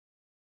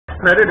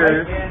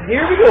Predators. And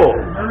here we go.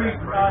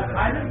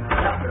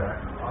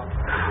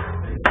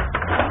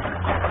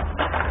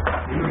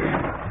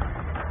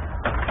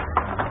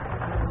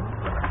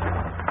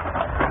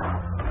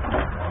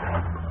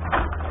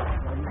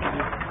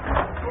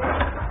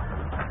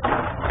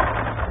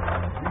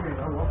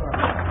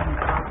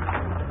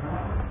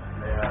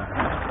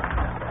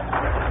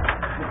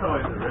 It's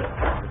always a risk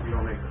if you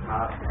don't make the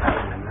pass.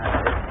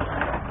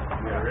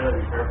 You gotta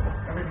really be careful.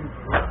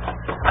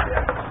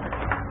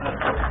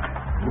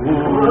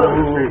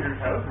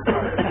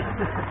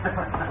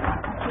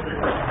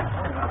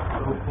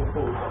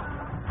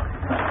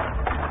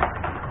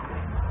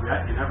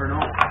 Yeah, you never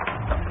know.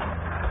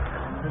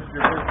 This is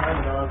your first time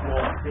in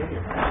Oswald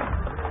Stadium.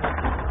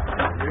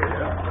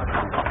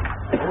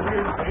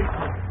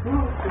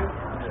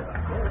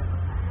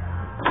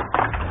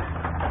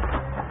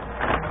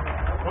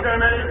 Okay,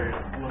 man.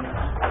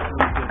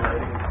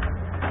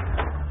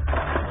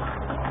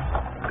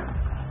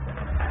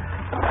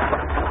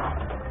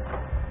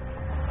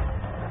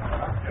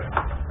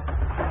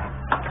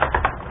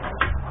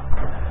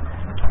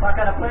 I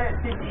gotta play at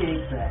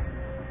 58 set.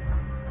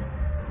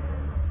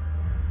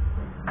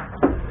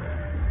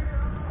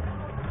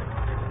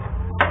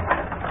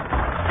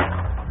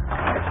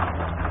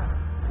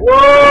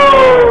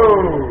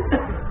 Whoa!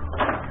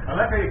 I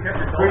like how you kept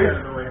your ball out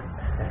of the way.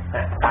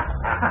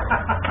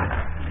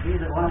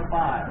 He's at 105.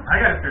 I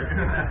gotta start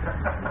doing that.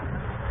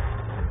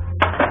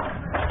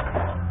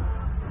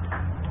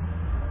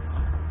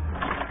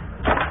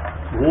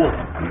 Whoa.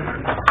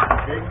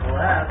 Big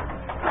glass.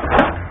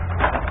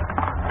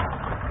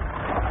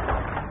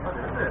 What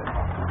is it?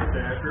 It's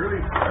an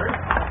early start.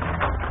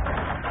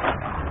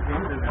 This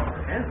game's in now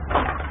 10.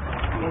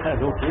 Yeah,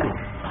 no kidding.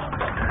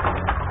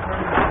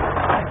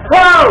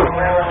 Whoa!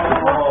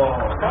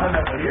 Coming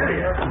up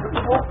here,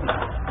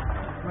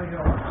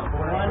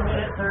 1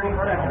 minute 30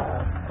 seconds.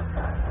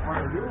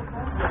 Right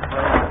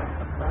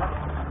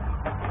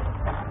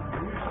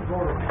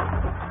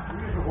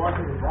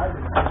in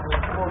the head.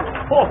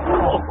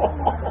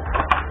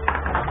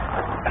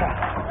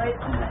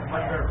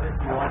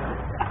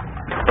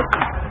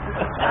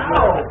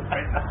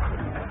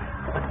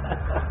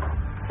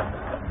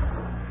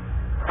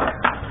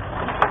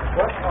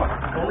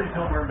 Goalies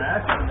don't wear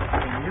masks in this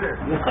game either.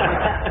 I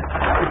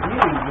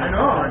I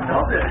know, I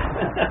felt it.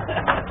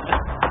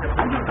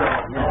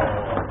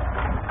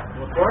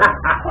 No score?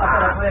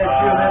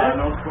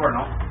 No score,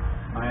 no.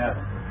 Not yet.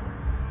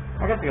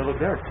 I guess I gotta look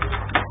there.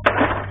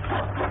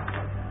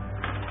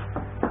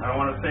 I don't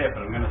want to say it,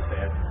 but I'm going to say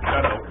it.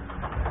 Shut up.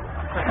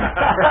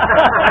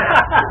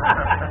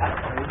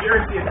 I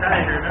guarantee it's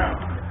out here now.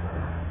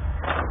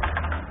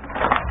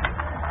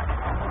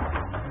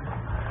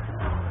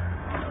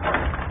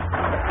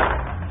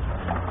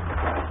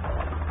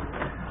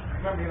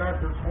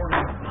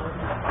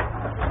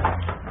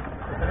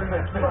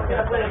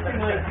 Gotta play at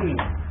 219.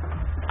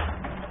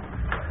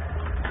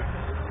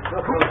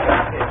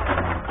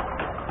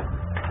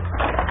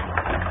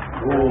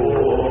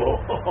 Whoa.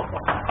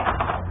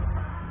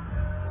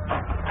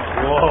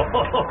 Whoa.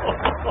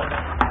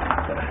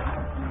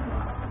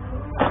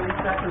 3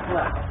 seconds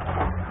left.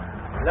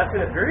 Left in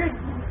the period?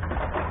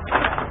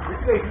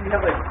 This guy usually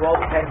have like 12,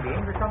 10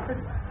 games or something?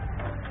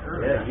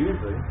 Yeah,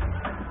 usually.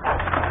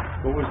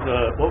 What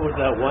was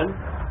that one?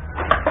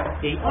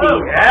 18. Oh,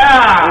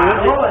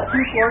 yeah! Oh, at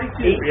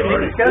 242. You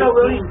think it's got a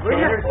little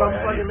win or some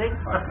fucking thing?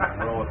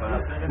 Roll with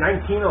that.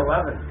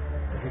 1911. I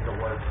think it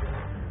was.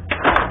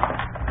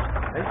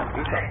 Nice to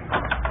beat them.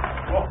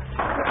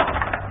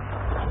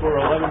 Score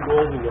 11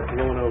 goals and get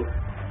blown out.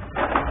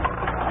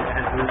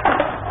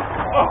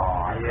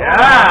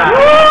 Yeah!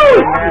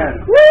 Woo! Man.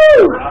 Woo!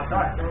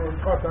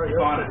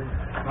 Keep on it.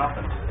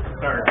 Nothing.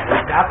 Start.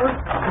 Dapper?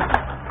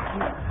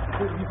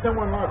 You sent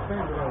one last thing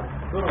to a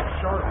little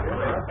shark.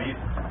 Beast.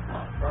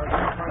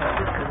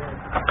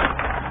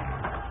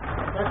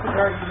 That's the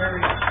guy you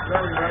married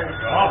right.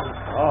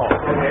 Oh.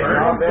 Okay,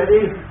 now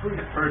Betty.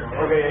 First.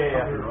 Okay,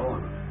 yeah.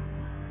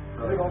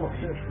 Big all the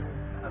fish.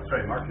 That's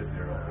right, Marcus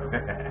here.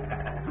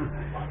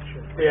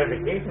 They had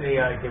vacation,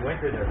 they went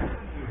to their...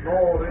 No,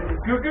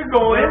 You could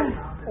go in.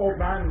 old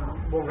man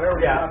will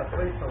already Yeah. have a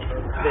place out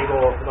there. They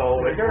go for the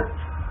whole winter?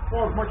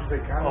 Well, as much as they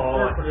can. Oh,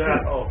 There for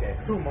yeah. Okay.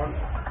 2 months.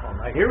 Oh,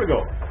 nice. Here we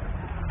go.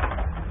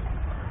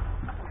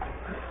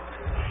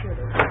 Shit.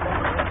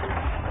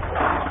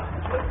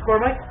 Score,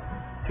 Mike?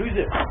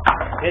 2-0.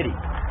 Eddie.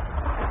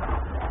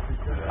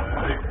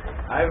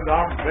 I haven't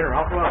been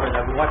around for a while, but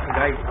I've been watching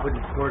guys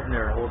putting scores in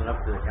there and holding up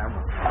to the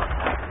camera.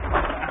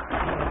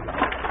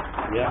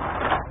 Yeah.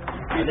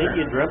 I think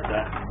you dreamt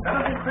that. I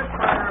don't think fish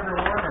fire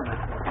underwater, man.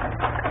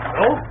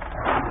 Oh?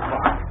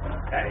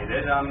 Yeah, he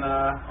did on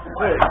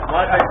Good.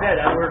 Like I said,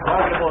 we were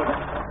talking about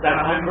that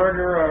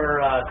hamburger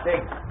or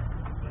steak.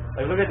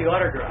 Like, look at the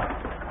autograph.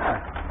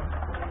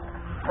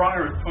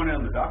 Pronger was 20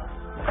 on the ducks.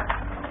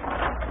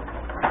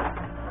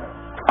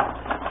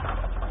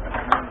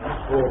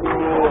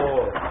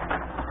 Oh.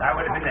 That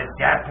would have been a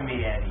death to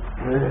me, Eddie.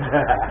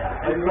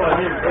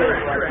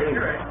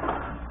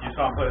 You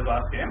saw him play his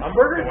last game?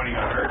 Hamburger? When he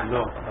got hurt?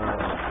 No.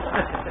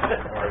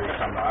 Or you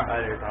come back.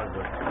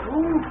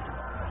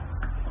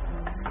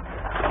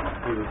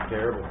 He was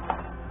terrible.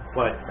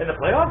 But In the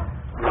playoffs?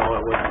 no,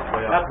 it wasn't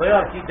playoff. That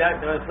playoffs,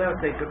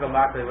 playoffs they took him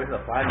back. They went to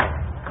the final.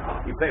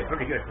 He played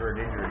pretty good for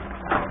an injury.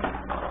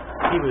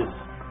 He was.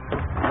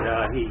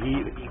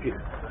 He could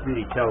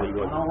really tell he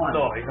wasn't.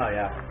 No, he's not.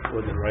 Yeah.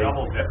 Wasn't right.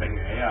 Double dipping,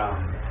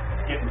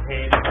 getting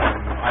paid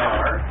from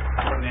IR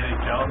from the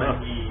NHL, then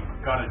he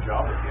got a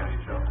job with the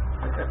NHL.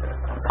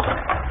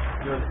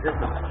 He was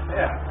different.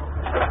 Yeah.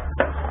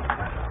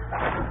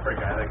 For a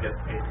guy that gets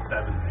paid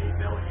 $7 to $8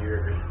 million a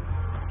year.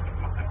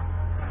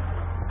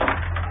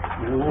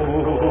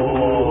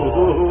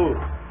 Whoa.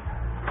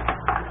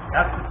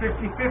 That's the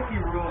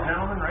 50-50 rule,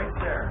 gentlemen, right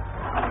there.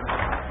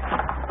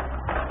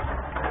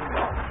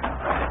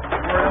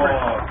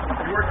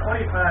 You were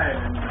 25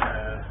 and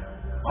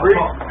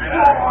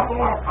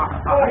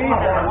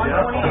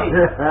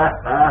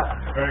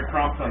very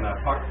prompt on that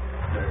puck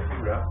there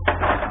too, yeah.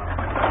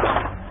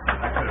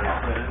 I could have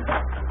slid in.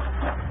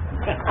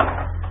 I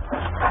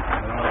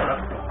don't know what the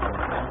rest was for.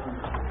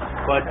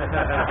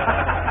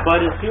 But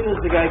as soon as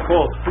the guy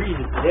calls freeze,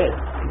 it's dead.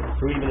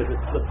 So even if it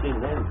slips in,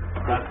 then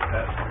That's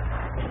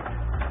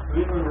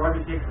Even when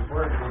Roger takes the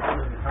board, we're going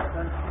to the cup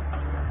then?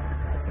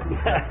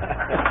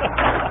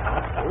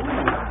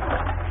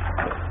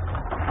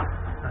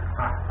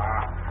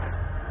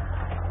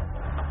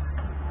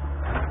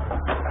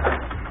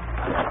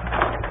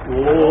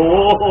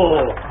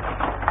 Whoa!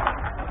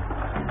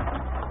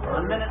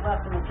 1 minute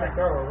left in the check.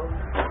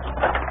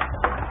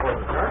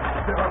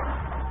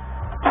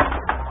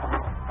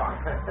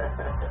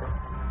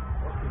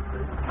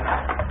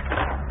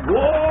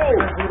 Whoa!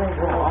 We don't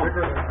go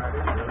bigger than that,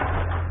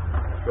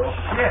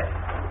 shit.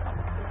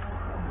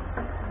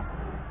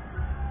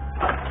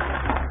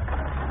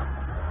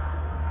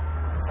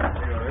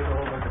 There's a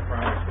whole bunch of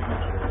primary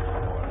signatures.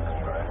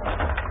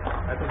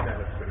 I think that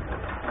looks pretty good.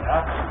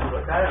 Yeah.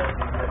 Look at it.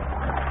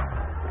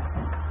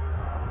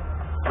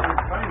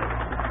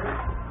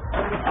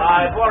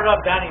 I brought it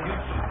up Danny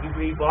Nucci.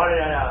 He bought it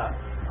at a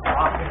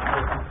auction for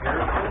a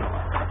conspiracy,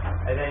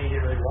 and then he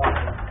didn't really want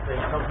it. So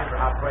he told me for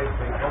half price,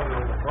 so he told me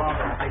it was wrong,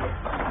 and I think it's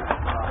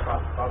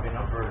probably a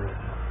number.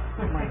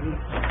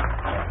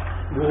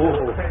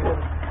 Whoa!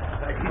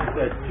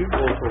 That's 2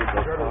 goals for the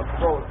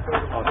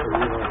off the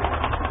rebound.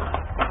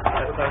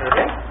 That's under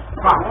it.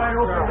 Wow.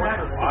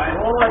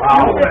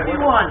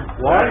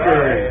 51.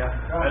 Wandering.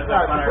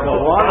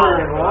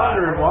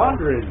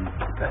 Wandering.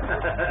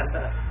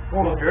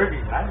 Cool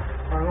jersey, man.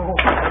 I know.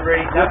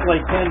 That's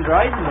like 10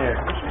 drives in there.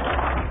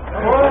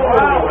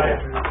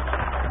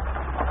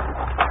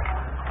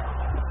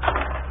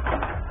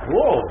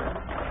 Whoa!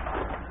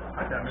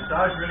 That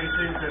massage really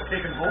seems to have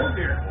taken hold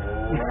here.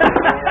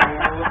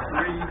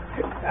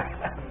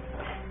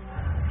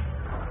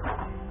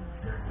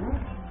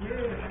 He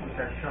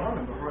said showing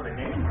him before the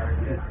game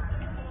started.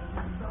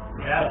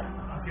 Yeah.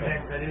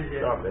 That is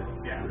it.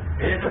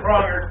 Yeah. It is a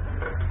pronger.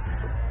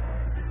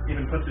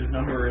 Even puts his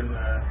number in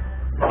the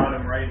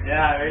bottom right.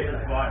 Yeah, right in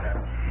the spot.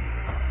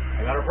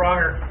 I got a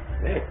pronger.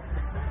 Hey,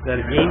 is that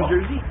a game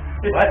jersey?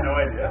 I had no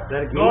idea. Is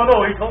that a game?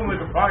 No, he told me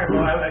it was a pronger,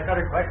 but I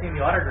started collecting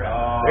the autograph.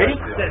 Oh, Ready? I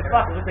see. He said,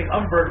 fuck, it looks like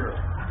Umberger.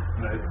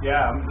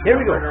 Yeah. Here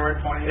we go.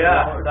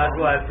 Yeah, that's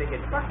what I was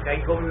thinking. Fuck, the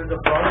guy told me it was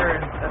a pronger,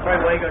 and that's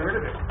probably why he got rid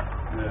of it.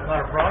 It's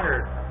not a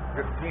pronger.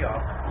 It ripped me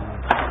off.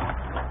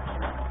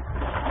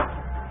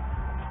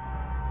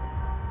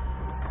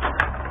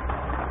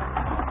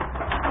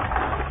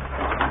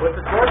 What's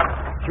the score?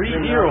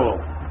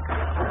 3-0.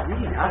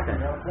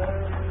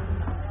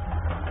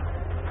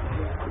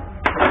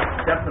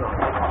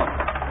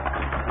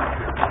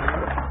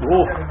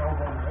 Whoa!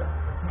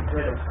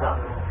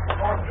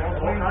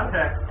 Full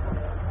contact.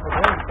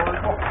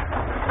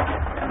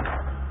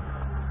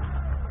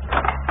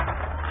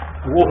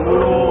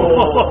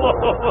 Whoa!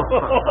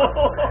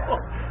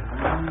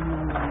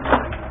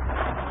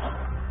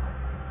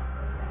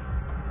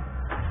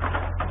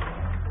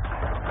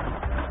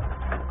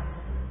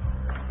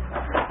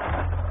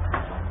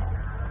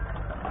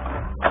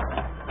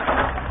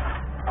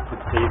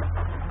 Good save.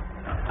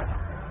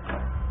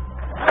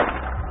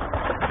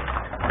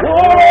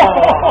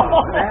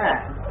 Whoa!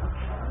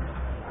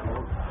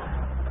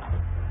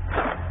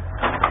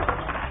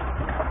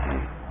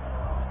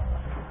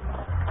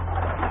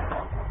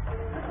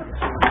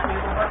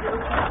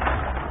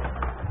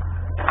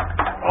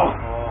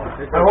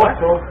 I hope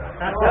so.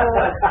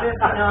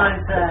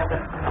 59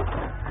 seconds.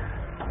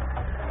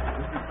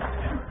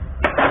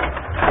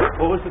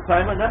 What was the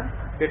time on that?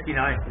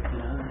 59.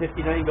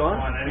 59 gone?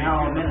 Come on, Eddie, No,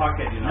 you're in the minute.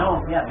 pocket, you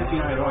know. No, yeah, You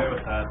can 59. get away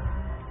with that.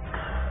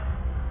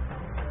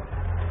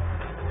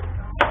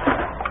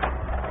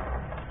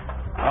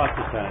 Lots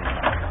of time.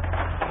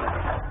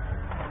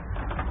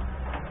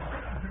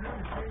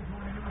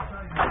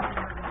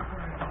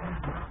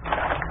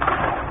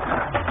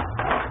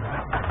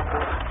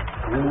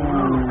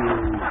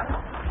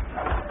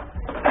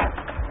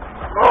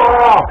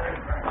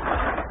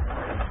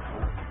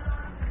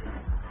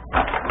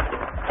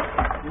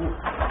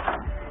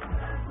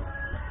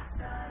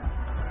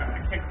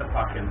 Kick the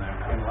puck in there.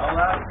 Can you allow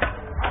that?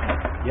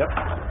 Yep.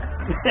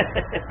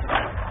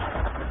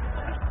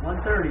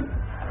 130.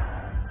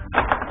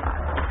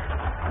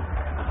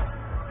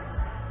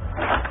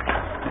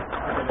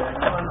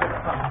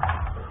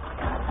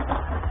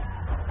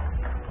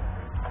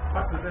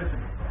 What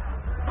position?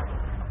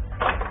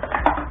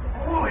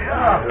 Oh,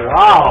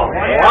 Wow.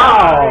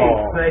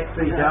 Wow.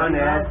 Nicely done,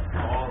 Ed.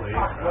 Holy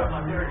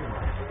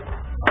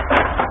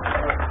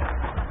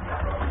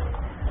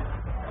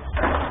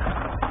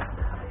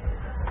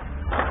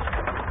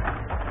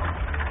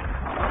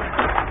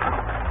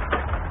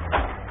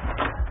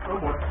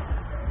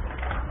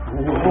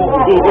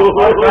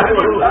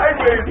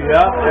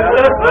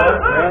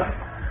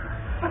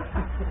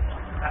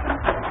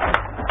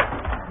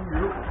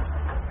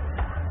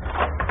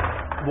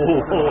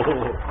Whoa.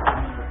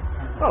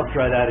 I'll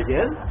try that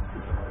again.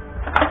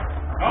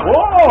 Wide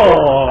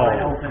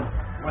Whoa. open.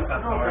 What the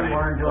Open,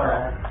 Warren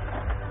Doyle.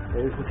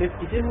 There's the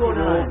 50-50.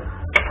 209.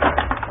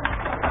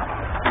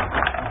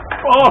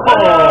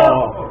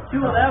 Oh.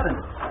 211.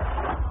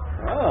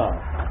 Oh.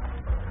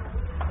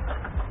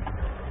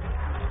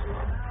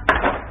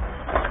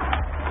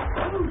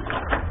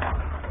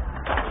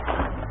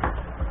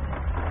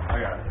 I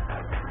got it.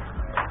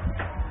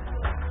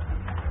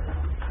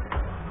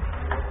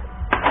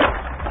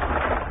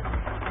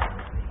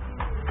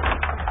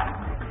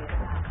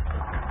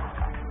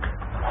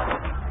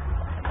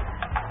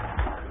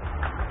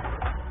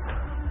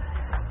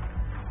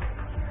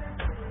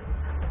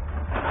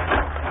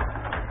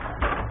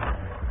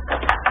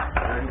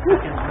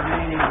 Seconds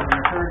remaining in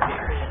the third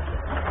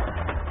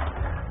period.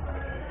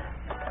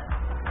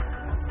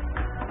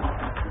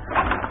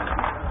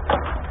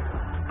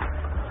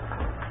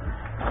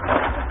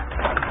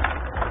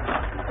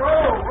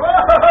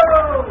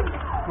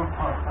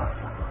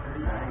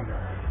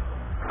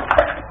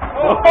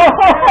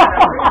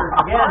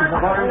 Again, the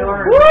Warren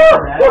Doyle.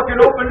 Fucking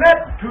open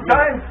net 2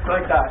 times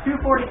like that.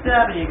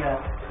 247 you got.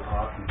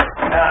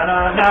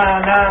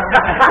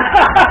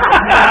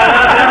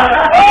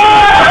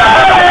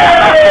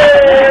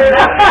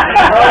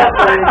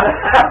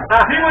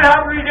 See what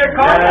happens when you get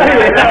caught?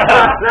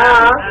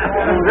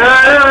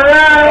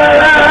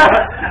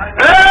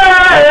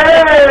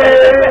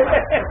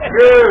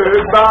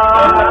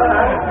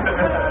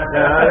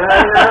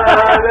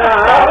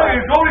 Oh,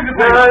 he's going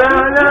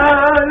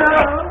to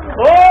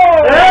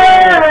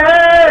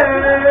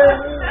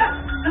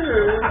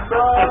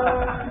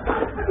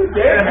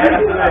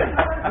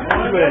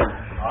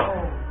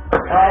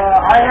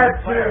I had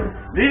 2.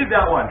 Needed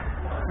that one.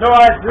 No,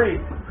 I had 3.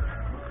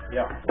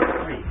 Yeah.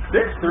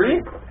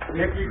 6-3?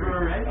 Nicky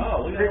Gourmet.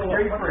 Oh, look at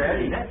 6-3 for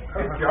Eddie.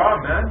 Good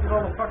job, man. Get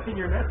all the fuck in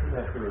your net in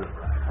that period.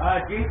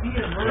 JP and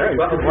Yeah,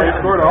 Murray. he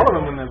scored all of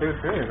them in the big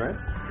period, right?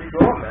 Keep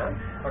going, man.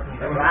 Fucking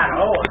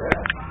Wow.